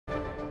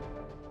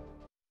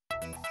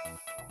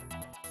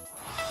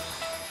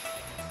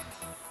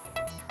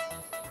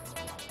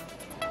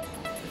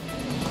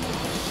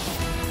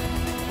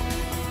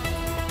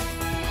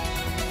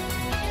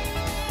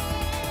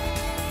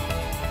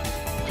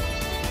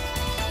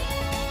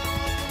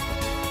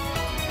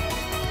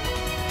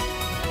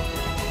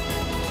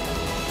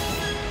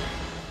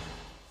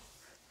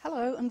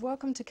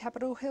welcome to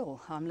Capitol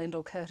Hill. I'm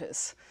Lyndall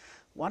Curtis.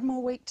 One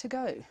more week to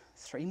go,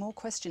 3 more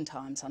question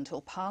times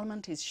until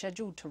Parliament is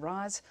scheduled to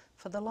rise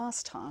for the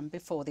last time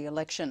before the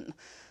election.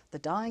 The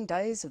dying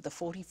days of the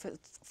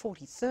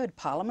 43rd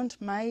Parliament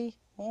may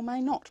or may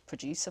not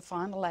produce a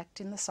final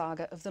act in the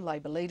saga of the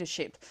Labor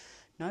leadership.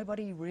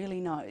 Nobody really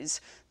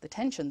knows. The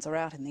tensions are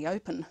out in the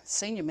open.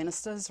 Senior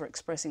ministers are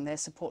expressing their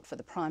support for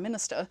the Prime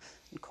Minister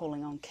and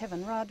calling on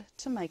Kevin Rudd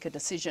to make a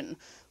decision.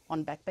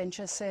 One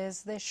backbencher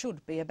says there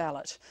should be a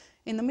ballot.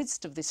 In the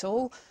midst of this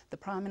all, the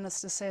Prime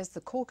Minister says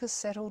the caucus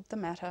settled the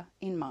matter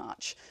in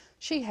March.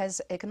 She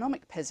has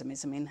economic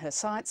pessimism in her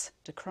sights,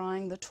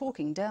 decrying the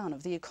talking down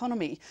of the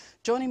economy.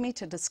 Joining me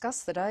to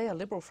discuss the day are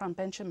Liberal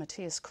frontbencher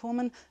Matthias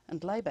Cormann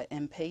and Labor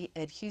MP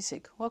Ed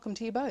Husic. Welcome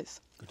to you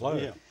both. Good to be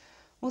here.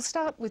 We'll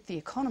start with the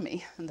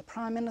economy, and the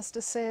Prime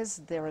Minister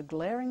says there are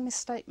glaring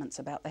misstatements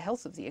about the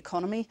health of the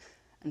economy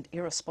and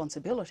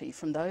irresponsibility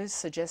from those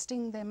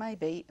suggesting there may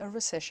be a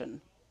recession.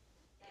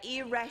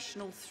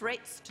 Irrational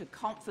threats to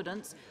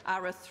confidence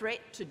are a threat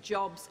to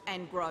jobs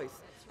and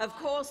growth. Of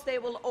course, there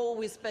will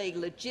always be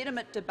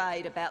legitimate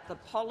debate about the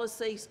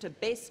policies to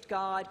best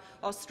guide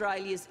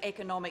Australia's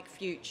economic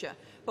future.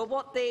 But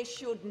what there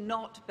should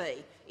not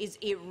be is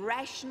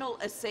irrational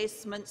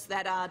assessments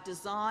that are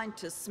designed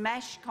to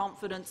smash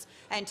confidence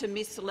and to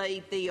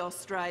mislead the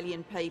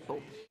Australian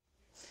people.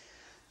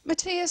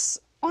 Matthias,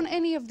 on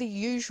any of the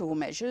usual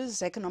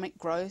measures, economic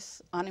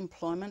growth,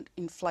 unemployment,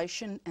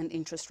 inflation and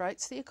interest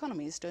rates, the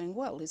economy is doing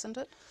well, isn't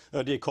it?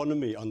 The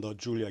economy under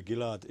Julia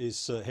Gillard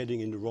is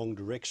heading in the wrong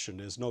direction.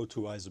 There's no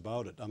two ways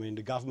about it. I mean,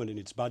 the government in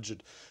its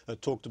budget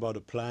talked about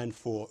a plan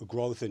for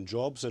growth and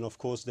jobs, and of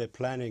course they're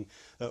planning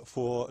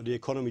for the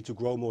economy to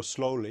grow more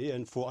slowly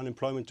and for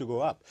unemployment to go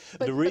up.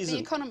 But the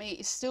economy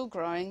is still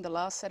growing. The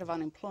last set of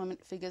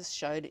unemployment figures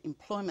showed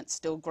employment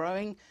still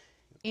growing.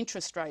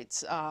 Interest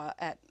rates are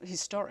at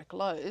historic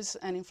lows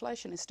and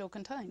inflation is still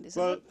contained,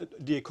 isn't it? Well,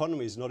 the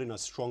economy is not in a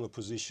stronger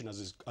position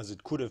as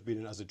it could have been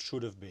and as it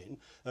should have been.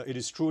 It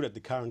is true that the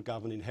current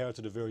government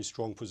inherited a very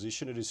strong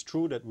position. It is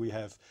true that we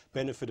have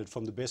benefited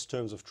from the best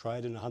terms of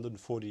trade in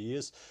 140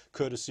 years,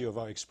 courtesy of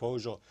our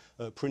exposure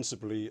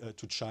principally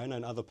to China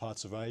and other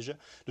parts of Asia.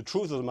 The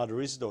truth of the matter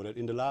is, though, that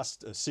in the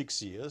last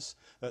 6 years,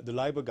 the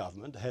Labor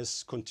government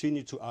has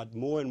continued to add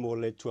more and more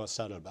lead to our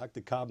saddlebag: the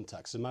carbon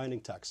tax, the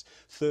mining tax,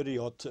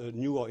 30-odd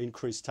new or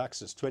increased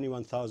taxes,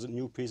 21,000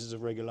 new pieces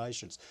of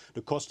regulations.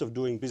 The cost of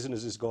doing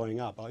business is going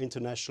up. Our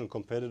international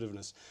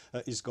competitiveness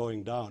is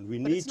going down. We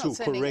need to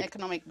correct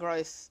economic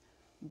growth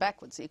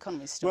backwards. The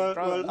economy is still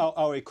growing. Well,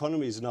 our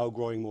economy is now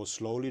growing more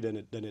slowly than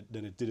it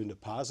did in the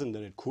past and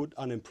than it could.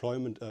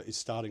 Unemployment is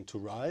starting to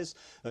rise.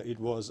 It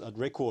was at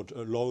record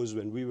lows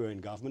when we were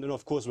in government. And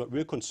of course, what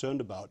we're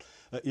concerned about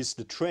is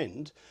the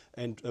trend.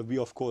 And we,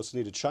 of course,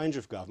 need a change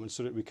of government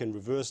so that we can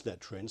reverse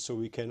that trend, so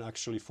we can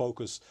actually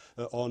focus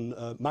on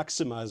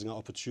maximising our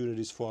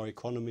opportunities for our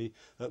economy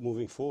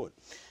moving forward.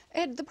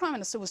 Ed, the Prime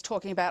Minister was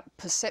talking about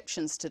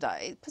perceptions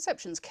today.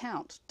 Perceptions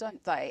count,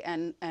 don't they?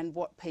 And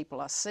what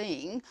people are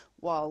seeing,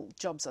 while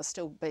jobs are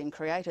still being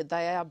created,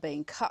 they are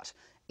being cut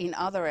in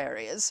other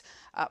areas.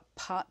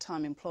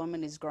 Part-time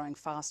employment is growing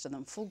faster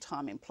than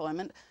full-time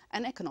employment,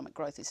 and economic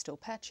growth is still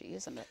patchy,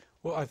 isn't it?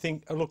 Well, I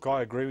think, look,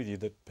 I agree with you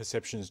that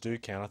perceptions do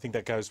count. I think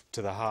that goes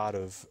to the heart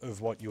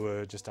of what you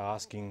were just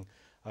asking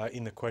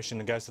in the question.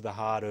 It goes to the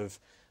heart of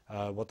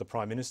what the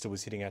Prime Minister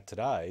was hitting at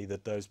today,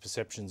 that those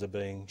perceptions are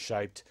being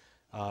shaped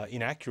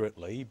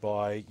inaccurately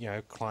by,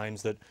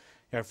 claims that,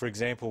 for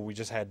example, we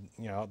just had,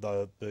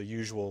 the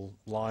usual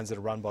lines that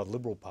are run by the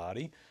Liberal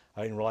Party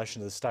in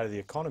relation to the state of the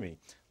economy.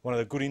 One of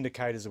the good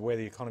indicators of where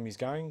the economy is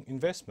going,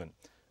 investment.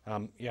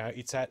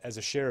 It's at, as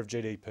a share of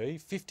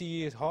GDP,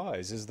 50-year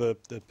highs, as the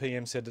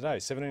PM said today,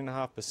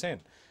 17.5%.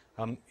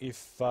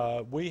 If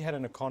we had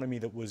an economy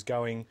that was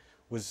going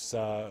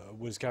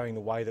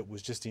the way that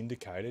was just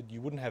indicated,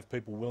 you wouldn't have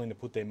people willing to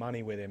put their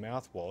money where their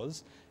mouth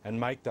was and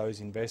make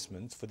those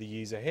investments for the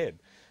years ahead.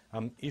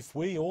 If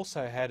we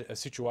also had a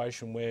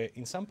situation where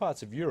in some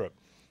parts of Europe,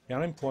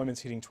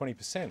 unemployment's hitting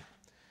 20%,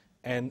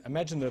 and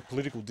imagine the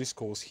political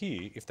discourse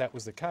here if that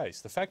was the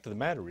case. The fact of the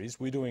matter is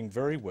we're doing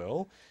very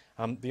well.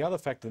 The other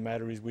fact of the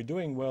matter is we're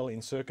doing well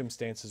in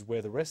circumstances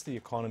where the rest of the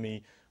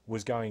economy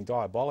was going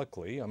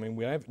diabolically. I mean,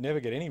 we never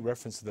get any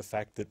reference to the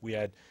fact that we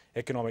had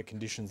economic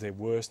conditions their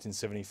worst in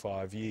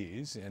 75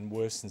 years and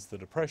worse since the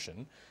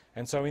Depression.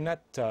 And so in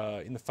that,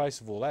 in the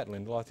face of all that,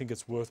 Lyndall, I think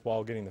it's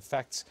worthwhile getting the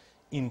facts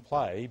in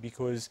play,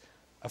 because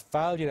a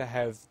failure to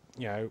have,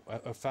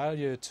 a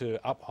failure to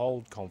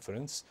uphold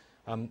confidence,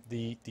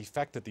 the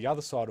fact that the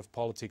other side of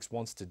politics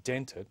wants to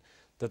dent it,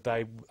 that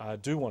they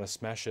do want to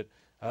smash it,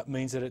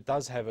 means that it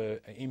does have an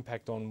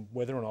impact on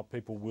whether or not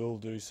people will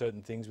do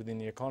certain things within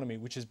the economy,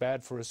 which is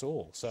bad for us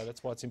all. So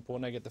that's why it's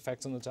important to get the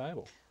facts on the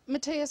table.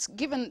 Matthias,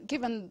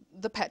 given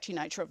the patchy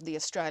nature of the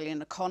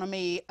Australian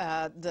economy,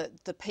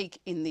 the peak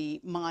in the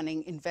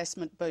mining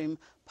investment boom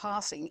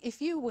passing.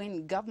 If you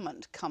win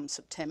government come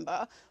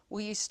September,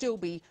 will you still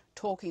be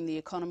talking the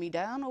economy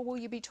down, or will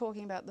you be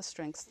talking about the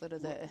strengths that are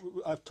there?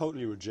 I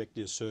totally reject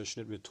the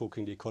assertion that we're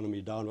talking the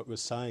economy down. What we're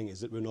saying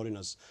is that we're not in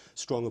as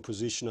strong a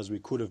position as we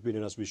could have been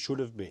and as we should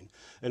have been.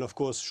 And of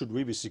course, should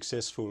we be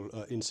successful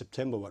in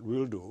September, what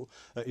we'll do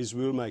is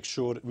we'll make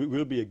sure that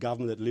we'll be a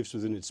government that lives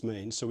within its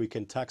means, so we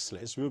can tax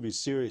less. We'll be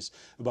serious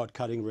about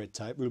cutting red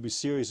tape. We'll be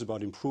serious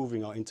about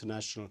improving our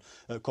international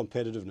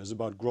competitiveness,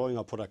 about growing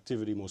our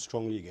productivity more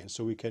strongly again,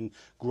 so we can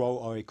grow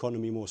our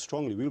economy more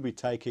strongly. We'll be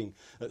taking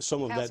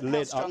some of that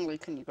lead up. How strongly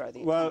can you grow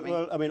the economy?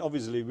 Well, I mean,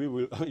 obviously, we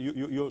will.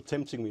 You're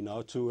tempting me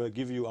now to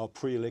give you our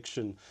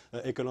pre-election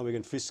economic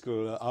and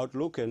fiscal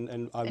outlook,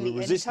 and I will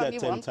resist that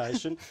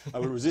temptation. I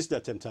will resist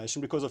that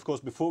temptation because, of course,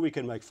 before we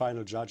can make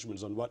final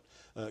judgments on what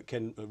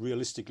can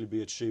realistically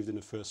be achieved in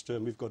the first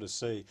term, we've got to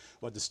see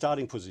what the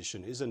starting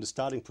position is, and the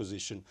starting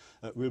position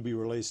will be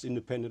released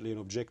independently and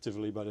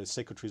objectively by the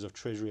Secretaries of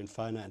Treasury and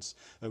Finance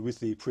with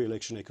the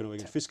pre-election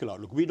economic and fiscal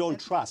outlook. We don't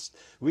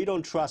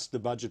trust the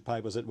budget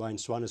papers that Wayne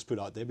Swan has put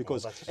out there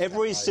because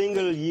every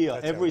single year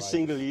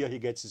he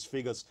gets his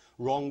figures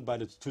wrong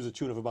to the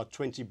tune of about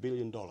 $20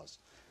 billion.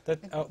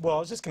 Well, I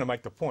was just going to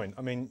make the point.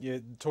 I mean, you're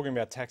talking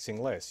about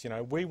taxing less. You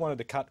know, we wanted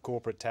to cut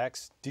corporate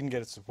tax, didn't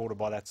get it supported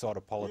by that side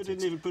of politics. You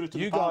didn't even put it to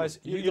you the guys,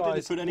 Parliament. You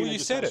didn't put any well, you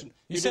said it.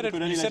 You said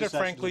it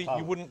frankly.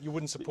 You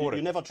wouldn't support it.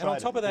 You never tried. And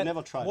on top of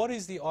that, what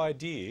is the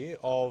idea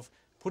of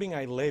putting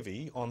a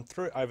levy on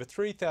over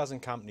 3,000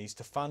 companies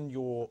to fund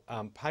your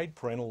paid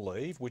parental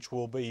leave, which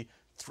will be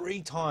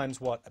 3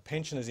 times what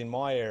pensioners in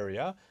my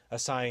area are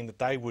saying that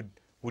they would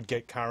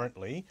get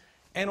currently,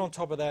 and on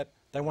top of that,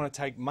 they want to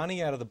take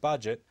money out of the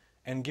budget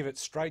and give it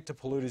straight to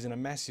polluters in a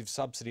massive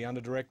subsidy under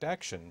direct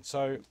action.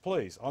 So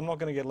please, I'm not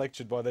going to get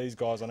lectured by these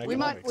guys on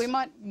economics. We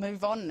might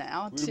move on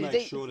now to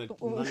make sure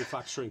that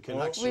manufacturing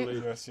can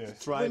actually survive and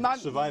thrive.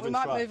 We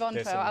might move on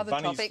to our other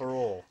topic. For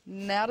all.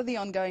 Now to the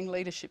ongoing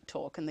leadership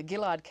talk, and the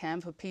Gillard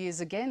camp appears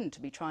again to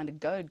be trying to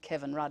goad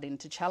Kevin Rudd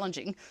into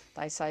challenging.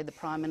 They say the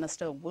Prime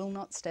Minister will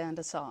not stand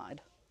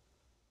aside.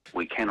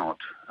 We cannot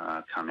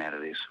come out of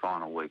this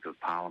final week of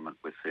Parliament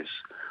with this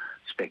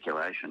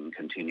speculation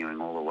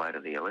continuing all the way to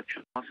the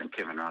election. I think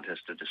Kevin Rudd has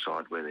to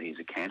decide whether he's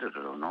a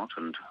candidate or not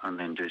and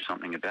then do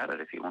something about it.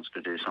 If he wants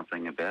to do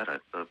something about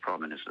it, the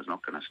Prime Minister's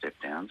not going to step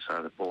down,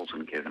 so the ball's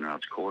in Kevin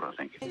Rudd's court, I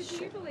think. Do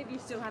you believe you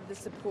still have the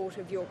support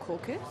of your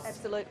caucus?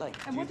 Absolutely.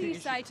 And what do you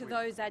say to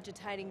those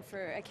agitating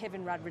for a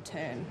Kevin Rudd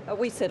return?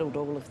 We settled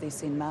all of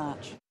this in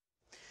March.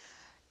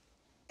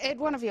 Ed,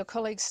 one of your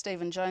colleagues,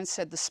 Stephen Jones,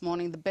 said this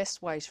morning the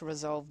best way to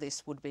resolve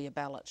this would be a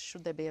ballot.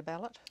 Should there be a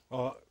ballot?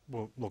 Well,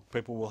 look,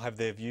 people will have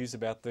their views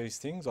about these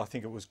things. I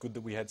think it was good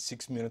that we had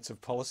 6 minutes of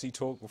policy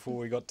talk before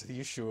we got to the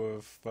issue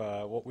of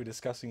what we're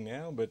discussing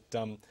now. But,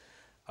 you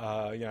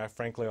know,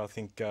 frankly, I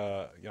think, you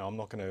know, I'm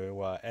not going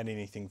to add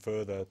anything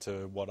further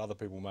to what other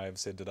people may have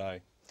said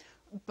today.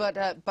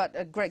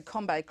 But Greg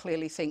Combet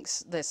clearly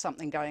thinks there's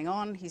something going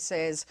on. He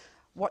says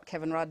what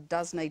Kevin Rudd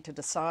does need to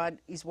decide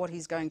is what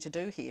he's going to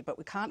do here. But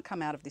we can't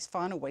come out of this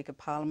final week of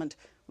Parliament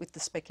with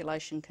the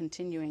speculation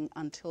continuing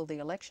until the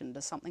election.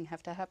 Does something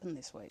have to happen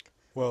this week?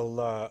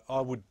 Well, I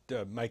would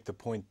make the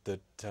point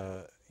that,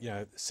 you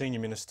know,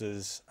 senior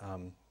ministers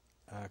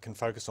can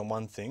focus on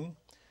one thing,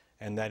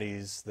 and that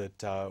is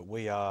that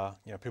we are,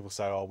 you know, people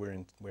say, oh, we're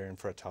in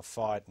for a tough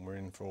fight and we're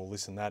in for all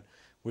this and that.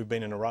 We've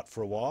been in a rut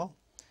for a while,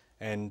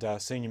 and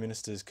senior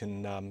ministers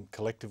can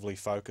collectively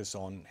focus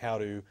on how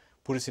to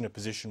put us in a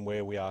position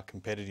where we are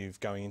competitive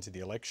going into the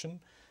election,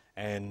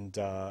 and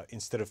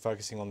instead of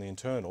focusing on the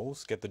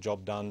internals, get the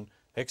job done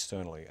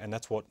externally. And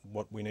that's what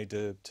we need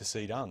to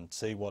see done,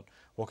 see what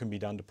can be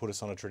done to put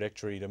us on a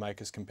trajectory to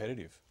make us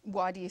competitive.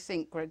 Why do you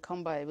think Greg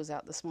Combet was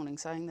out this morning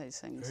saying these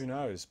things? Who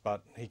knows?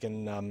 But he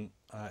can,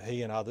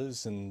 he and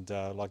others, and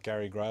like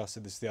Gary Gray, I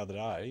said this the other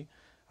day,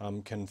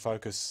 can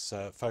focus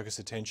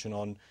attention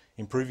on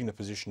improving the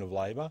position of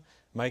Labor,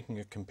 making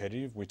it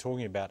competitive. We're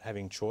talking about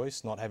having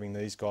choice, not having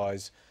these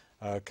guys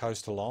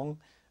coast along.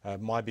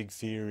 My big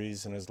fear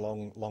is, and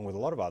along with a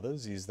lot of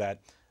others, is that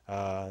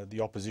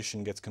the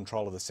opposition gets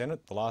control of the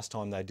Senate. The last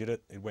time they did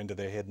it, it went to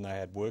their head and they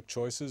had work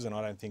choices, and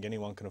I don't think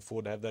anyone can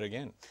afford to have that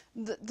again.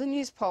 The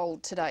news poll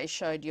today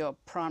showed your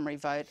primary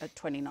vote at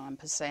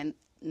 29%.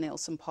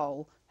 Nielsen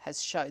poll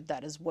has showed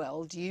that as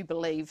well. Do you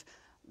believe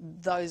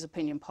those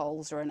opinion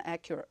polls are an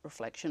accurate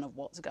reflection of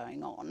what's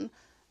going on?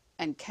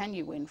 And can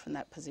you win from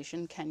that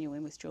position? Can you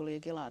win with Julia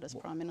Gillard as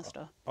Prime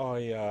Minister?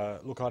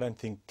 Look, I don't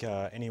think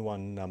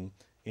anyone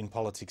in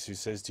politics who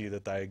says to you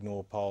that they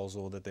ignore polls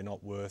or that they're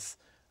not worth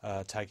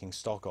taking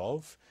stock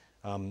of,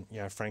 you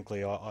know,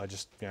 frankly, I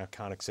just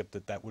can't accept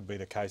that would be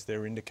the case.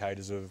 They're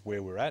indicators of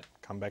where we're at.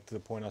 Come back to the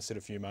point I said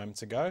a few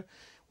moments ago.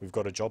 We've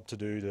got a job to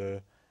do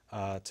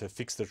to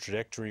fix the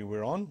trajectory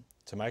we're on,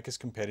 to make us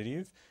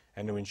competitive,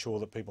 and to ensure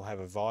that people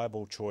have a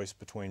viable choice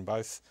between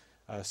both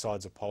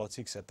sides of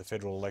politics at the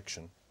federal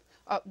election.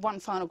 One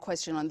final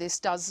question on this.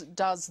 Does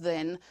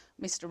then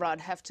Mr Rudd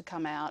have to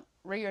come out,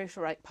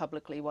 reiterate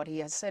publicly what he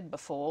has said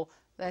before,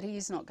 that he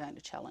is not going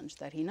to challenge,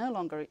 that he no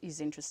longer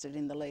is interested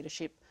in the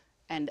leadership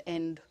and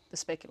end the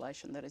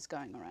speculation that is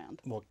going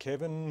around? What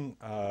Kevin,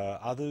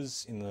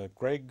 others in the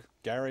Greg,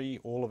 Gary,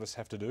 all of us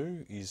have to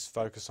do is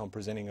focus on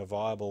presenting a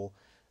viable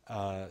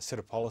set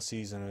of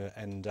policies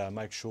and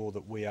make sure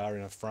that we are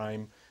in a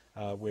frame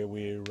where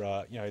we're,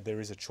 there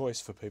is a choice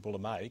for people to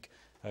make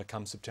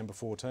come September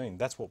 14.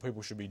 That's what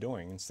people should be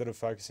doing. Instead of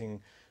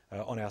focusing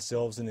on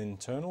ourselves and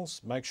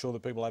internals, make sure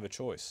that people have a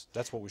choice.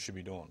 That's what we should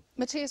be doing.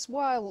 Matthias,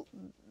 while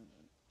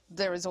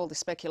there is all this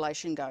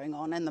speculation going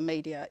on and the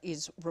media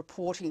is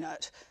reporting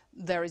it,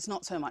 there is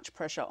not so much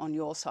pressure on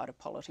your side of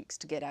politics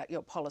to get out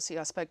your policy.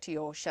 I spoke to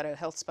your shadow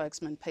health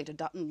spokesman, Peter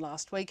Dutton,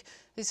 last week,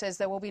 who says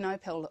there will be no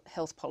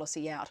health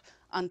policy out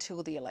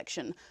until the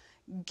election.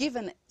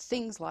 Given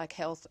things like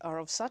health are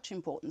of such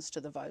importance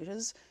to the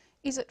voters,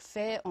 is it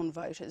fair on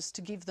voters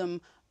to give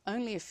them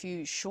only a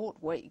few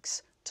short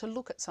weeks to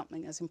look at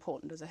something as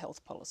important as a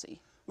health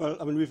policy? Well,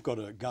 I mean, we've got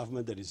a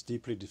government that is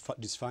deeply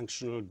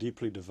dysfunctional,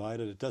 deeply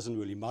divided. It doesn't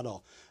really matter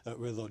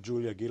whether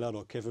Julia Gillard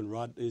or Kevin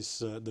Rudd is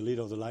the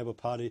leader of the Labor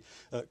Party.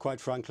 Quite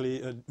frankly,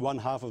 one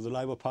half of the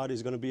Labor Party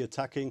is going to be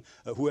attacking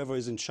whoever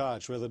is in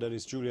charge, whether that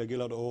is Julia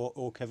Gillard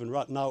or Kevin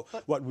Rudd. Now,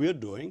 what we're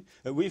doing,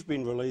 we've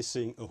been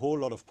releasing a whole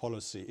lot of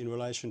policy in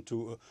relation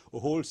to a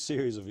whole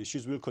series of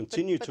issues. We'll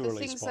continue to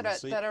release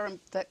policy. But the things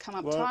that come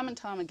up time and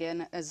time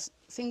again as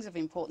things of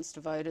importance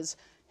to voters,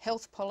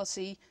 health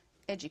policy,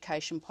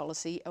 education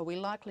policy, are we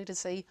likely to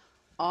see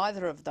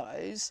either of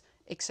those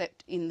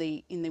except in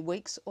the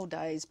weeks or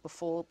days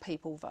before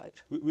people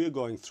vote? We're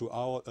going through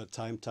our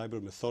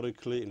timetable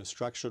methodically in a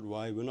structured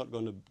way. We're not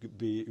going to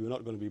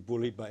be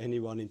bullied by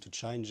anyone into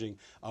changing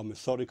our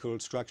methodical,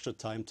 structured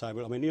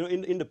timetable. I mean,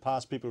 in the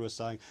past, people were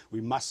saying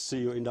we must see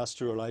your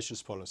industrial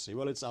relations policy.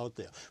 Well, it's out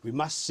there. We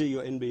must see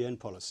your NBN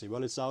policy.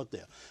 Well, it's out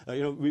there.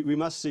 We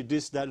must see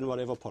this, that, and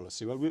whatever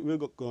policy. Well, we're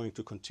going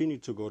to continue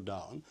to go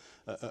down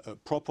a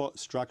proper,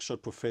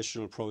 structured,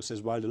 professional process.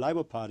 While the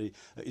Labor Party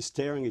is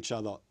tearing each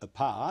other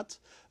apart,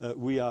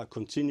 we are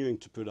continuing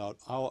to put out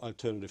our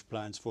alternative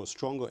plans for a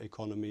stronger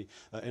economy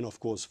and, of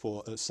course,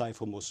 for a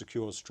safer, more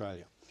secure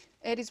Australia.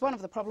 Ed, is one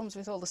of the problems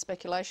with all the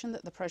speculation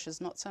that the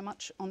pressure's not so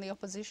much on the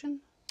opposition?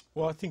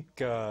 Well, I think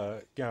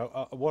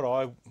what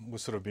I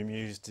was sort of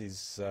bemused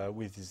is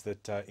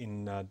that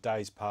in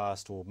days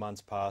past or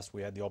months past,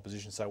 we had the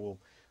opposition say, well,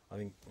 I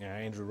think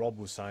Andrew Robb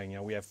was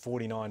saying, we have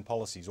 49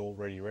 policies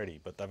already ready,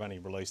 but they've only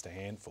released a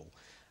handful.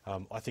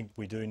 I think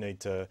we do need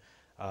to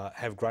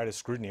have greater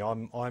scrutiny.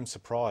 I'm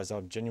surprised.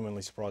 I'm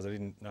genuinely surprised.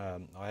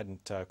 I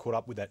hadn't caught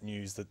up with that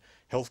news that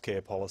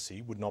healthcare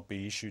policy would not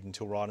be issued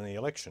until right in the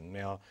election.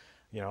 Now,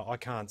 I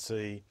can't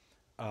see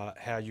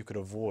how you could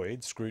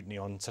avoid scrutiny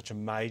on such a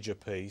major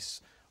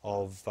piece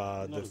of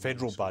the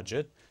federal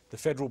budget. The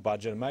federal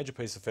budget, a major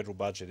piece of federal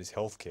budget is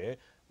healthcare.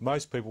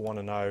 Most people want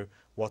to know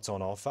what's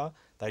on offer.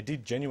 They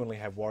did genuinely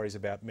have worries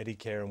about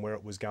Medicare and where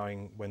it was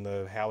going when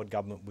the Howard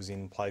government was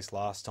in place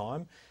last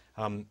time.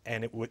 And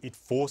it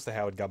forced the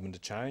Howard government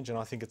to change, and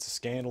I think it's a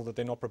scandal that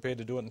they're not prepared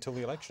to do it until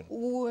the election.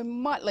 We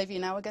might leave you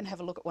now. We're going to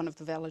have a look at one of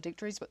the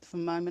valedictories, but for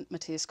the moment,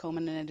 Matthias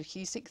Cormann and Ed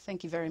Husic,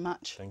 thank you very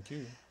much. Thank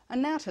you.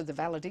 And now to the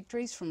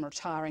valedictories from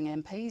retiring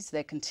MPs.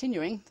 They're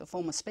continuing. The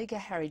former Speaker,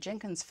 Harry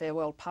Jenkins,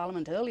 farewelled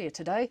Parliament earlier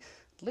today.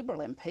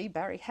 Liberal MP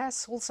Barry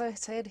Hass also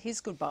said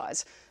his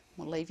goodbyes.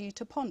 We'll leave you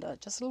to ponder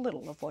just a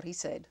little of what he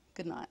said.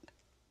 Good night.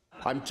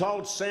 I'm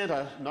told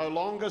Santa no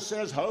longer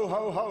says ho,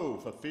 ho, ho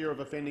for fear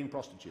of offending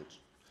prostitutes.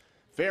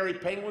 Fairy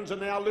penguins are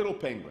now little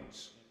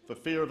penguins for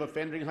fear of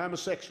offending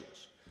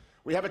homosexuals.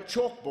 We have a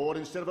chalkboard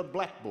instead of a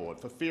blackboard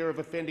for fear of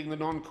offending the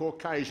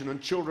non-Caucasian,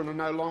 and children are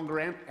no longer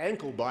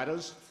ankle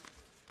biters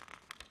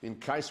in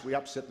case we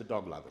upset the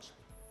dog lovers.